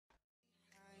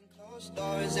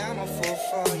I'm a fool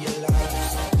for your love.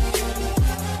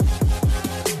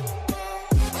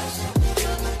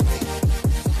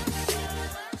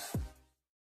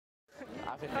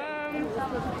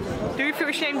 Do we feel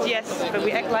ashamed? Yes, but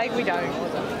we act like we don't.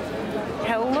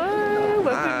 Hello,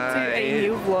 welcome to a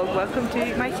new vlog. Welcome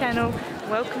to my channel.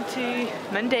 Welcome to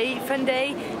Monday, fun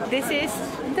day. This is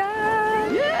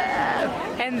Dan.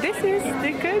 Yeah! And this is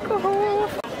the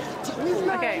Keukenhof.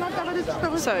 Okay,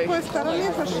 so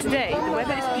today the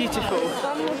weather is beautiful.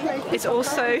 It's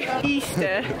also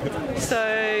Easter, so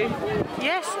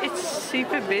yes, it's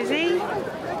super busy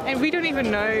and we don't even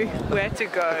know where to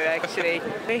go actually.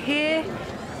 We're here,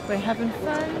 we're having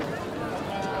fun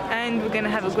and we're gonna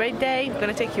have a great day. We're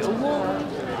gonna take you a walk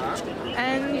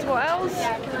and what else?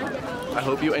 I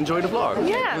hope you enjoy the vlog.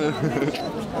 Yeah.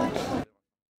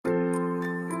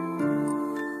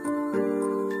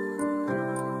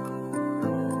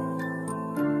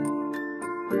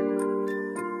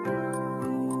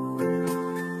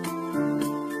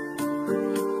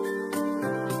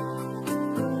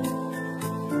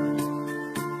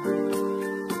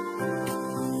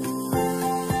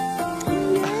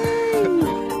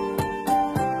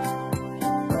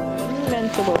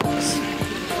 Box.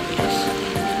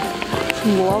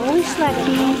 Some lovely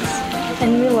snackies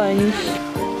and your lunch.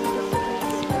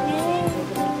 Yeah.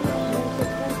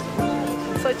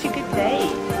 Such a good day.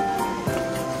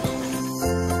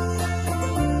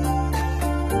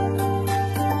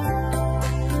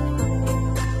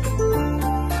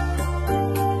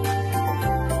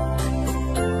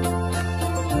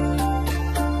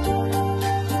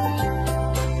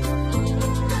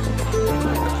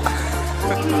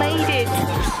 We made it.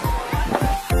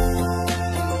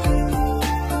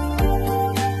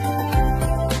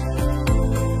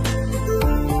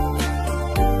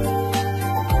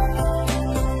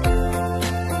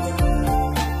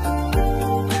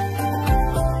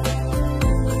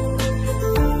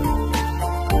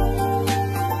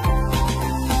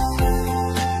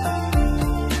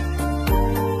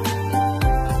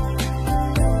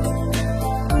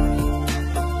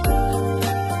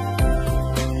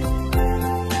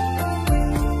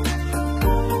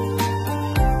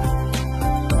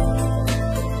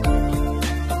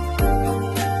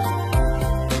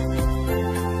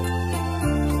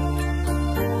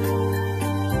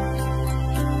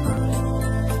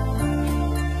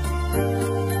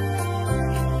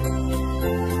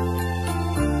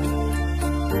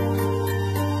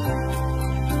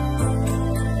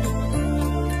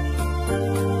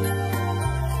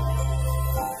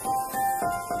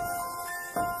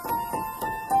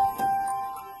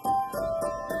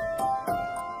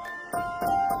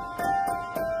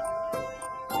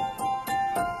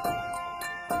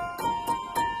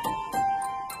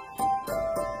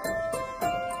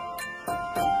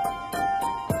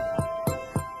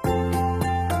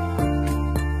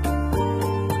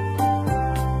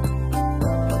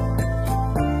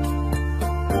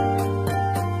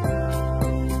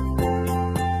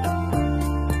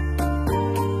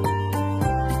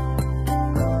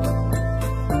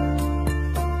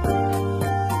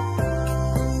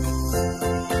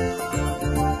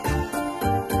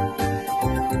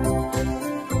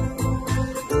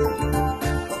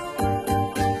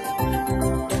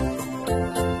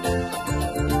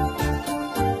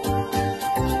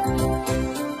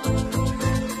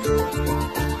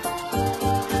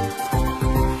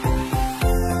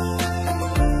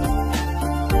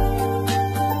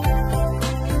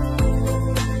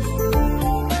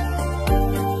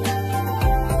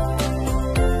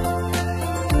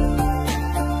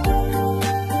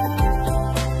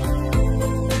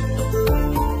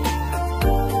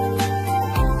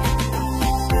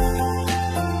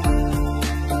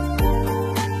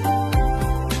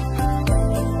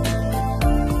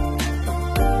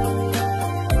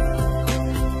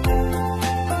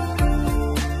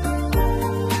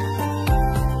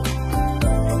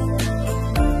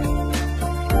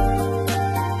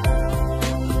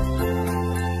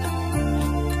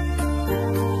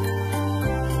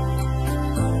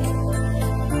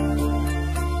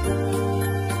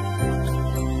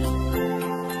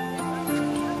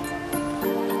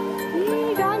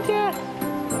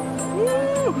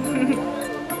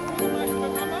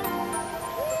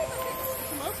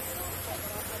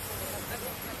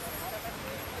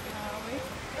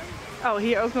 Oh,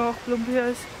 hier ook nog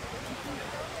bloempjes.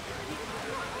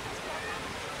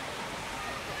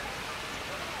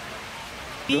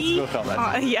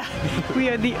 Yeah, we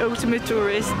are the ultimate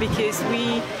tourists because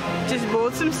we just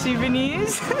bought some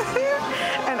souvenirs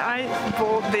and I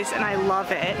bought this and I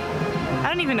love it. I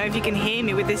don't even know if you can hear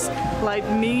me with this like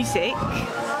music.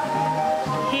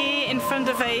 Here in front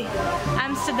of of a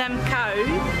Amsterdam cow.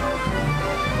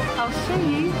 I'll show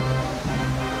you.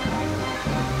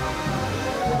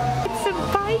 It's a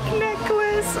bike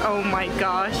necklace. Oh my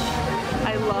gosh,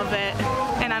 I love it.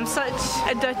 And I'm such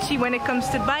a Dutchie when it comes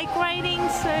to bike riding,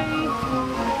 so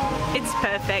it's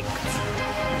perfect.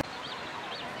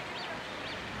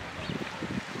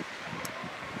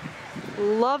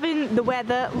 Loving the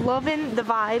weather, loving the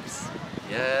vibes.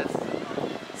 Yes.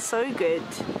 So good.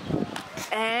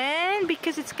 And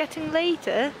because it's getting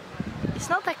later, it's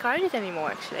not that crowded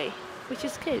anymore actually, which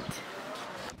is good.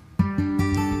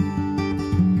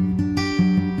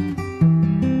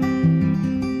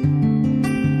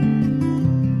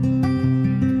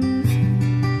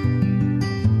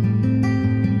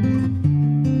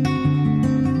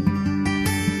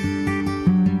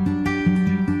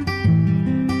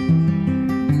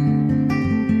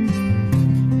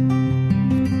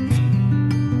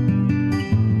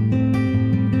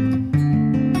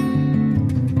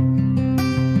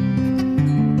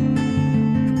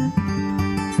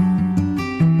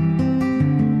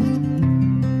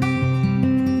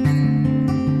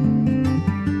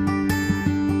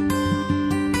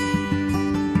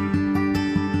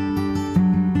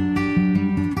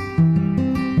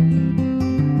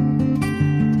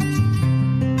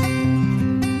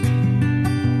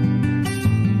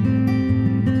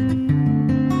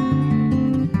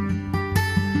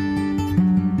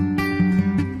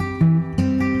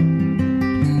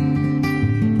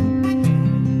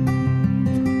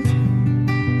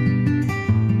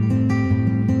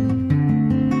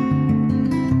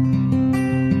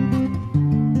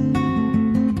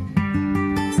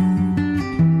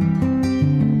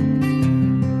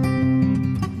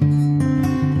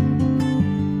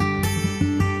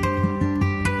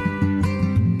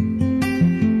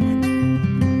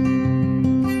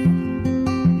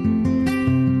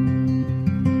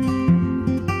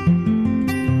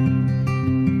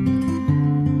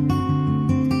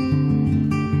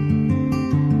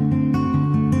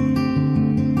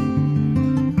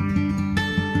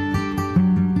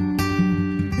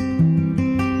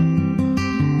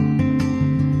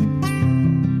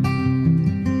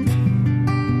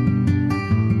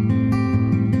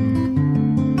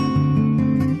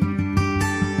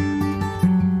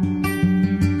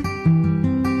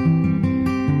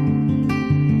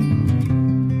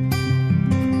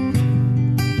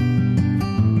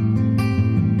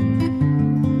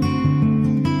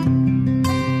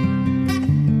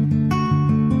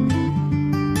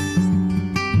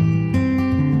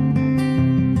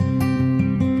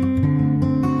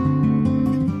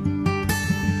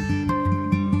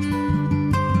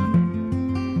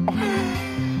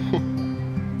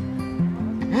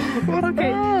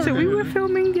 Okay, so we were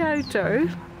filming the outro.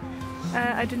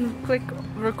 I didn't click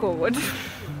record.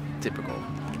 Typical.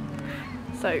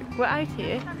 So we're out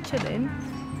here chilling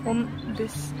on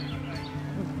this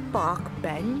park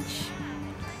bench.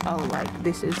 Oh, like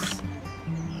this is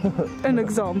an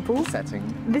example. Setting.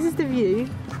 This is the view.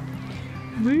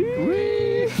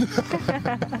 Woo!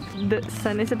 The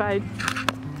sun is about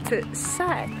to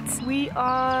set. We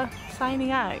are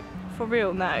signing out for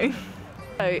real now.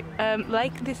 So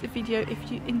like this video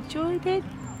if you enjoyed it,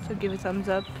 so give a thumbs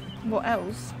up. What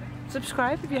else?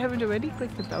 Subscribe if you haven't already,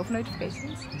 click the bell for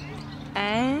notifications.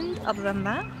 And other than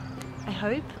that, I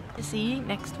hope to see you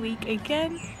next week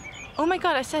again. Oh my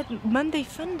god, I said Monday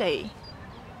Fun Day.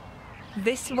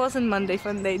 This wasn't Monday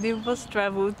Fun Day, this was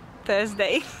Travel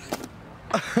Thursday.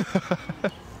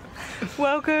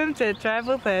 Welcome to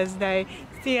Travel Thursday.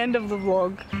 It's the end of the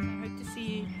vlog. I hope to see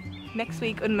you next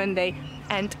week on Monday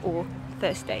and or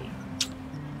Thursday.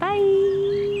 Bye!